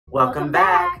Welcome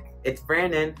back. It's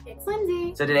Brandon. It's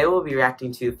Lindsay. So today we'll be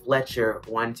reacting to Fletcher,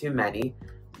 One Too Many.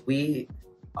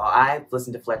 I've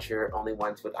listened to Fletcher only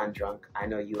once with Undrunk. I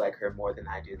know you like her more than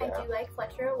I do, though. I do like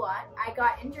Fletcher a lot. I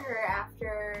got into her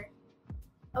after,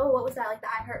 what was that, like the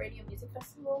iHeartRadio Music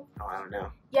Festival? Oh, I don't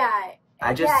know. Yeah.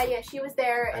 Yeah, she was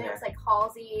there, and Okay. It was like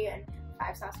Halsey, and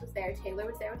Five Sauce was there, Taylor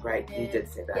was there with Right, Brandon. you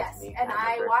did say that yes. to me. And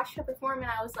I watched her perform,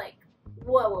 and I was like,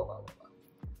 whoa.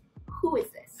 Who is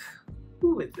this?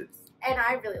 Who is this? And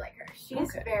I really like her.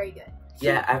 She's very good.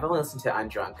 Yeah, I've only listened to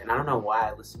Undrunk, and I don't know why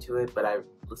I listened to it, but I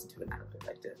listened to it and I really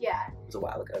liked it. Yeah. It was a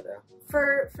while ago, though.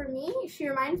 For me, she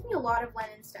reminds me a lot of Len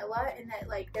and Stella in that,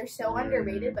 like, they're so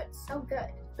underrated, but so good.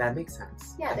 That makes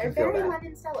sense. Yeah, they're very Len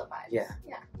and Stella vibes. Yeah.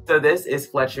 So this is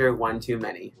Fletcher, One Too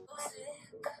Many.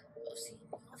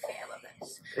 Okay, I love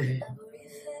this.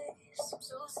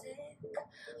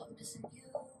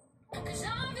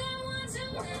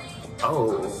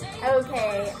 Oh.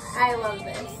 Okay, I love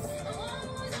this.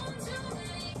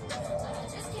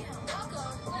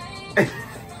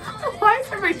 Why is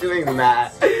everybody doing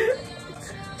that?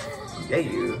 Yeah,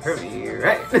 you heard me,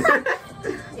 right?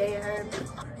 Yeah, you heard me.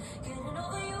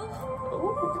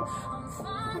 Ooh.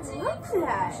 I love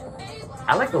that.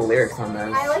 I like the lyrics on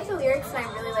this. I like the lyrics and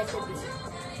I really like the beat.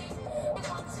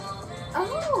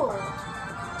 Oh,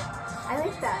 I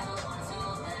like that.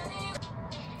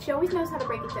 She always knows how to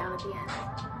break it down at the end.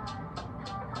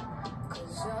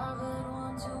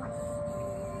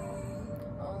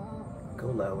 Go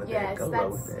low with Yes, it. Go low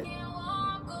with it.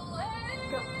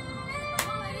 Go.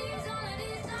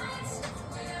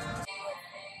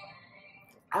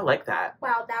 I like that.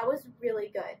 Wow, that was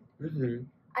really good. Mm-hmm.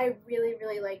 I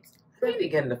really liked We need to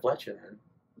get into Fletcher then.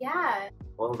 Yeah,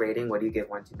 Well, rating, what do you give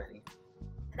One Too Many?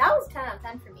 that was 10 out of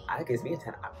 10 for me. I give me a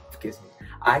 10.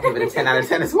 I give it a 10 out of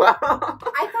 10 as well.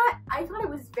 I thought it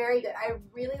was very good. I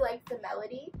really liked the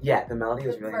melody. Yeah, the melody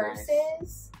was The really verses.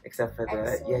 nice. Except for the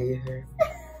Excellent. yeah, you heard.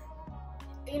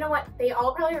 You know what? They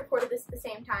all probably recorded this at the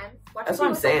same time. That's what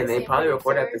I'm saying. They probably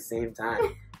recorded at the same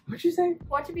time. What'd you say?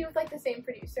 Watch it be with like the same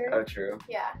producer. Oh, true.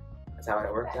 Yeah. That's how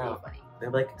it worked That'd out. be funny. They're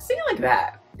like, sing it like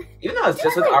that. Even though it's Sing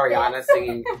just it with like Ariana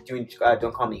singing, doing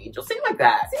Don't Call Me Angel. Sing it like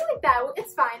that. Sing like that.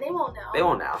 It's fine. They won't know. They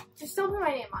won't know. Just don't put my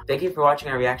name on. Thank you for watching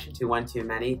our reaction to One Too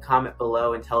Many. Comment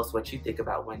below and tell us what you think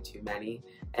about One Too Many.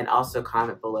 And also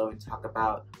comment below and talk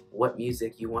about what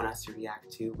music you want us to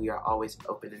react to. We are always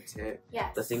open to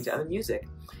listening to other music.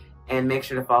 And make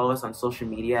sure to follow us on social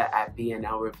media at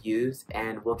BNL Reviews.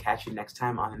 And we'll catch you next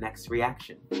time on the next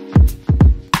reaction.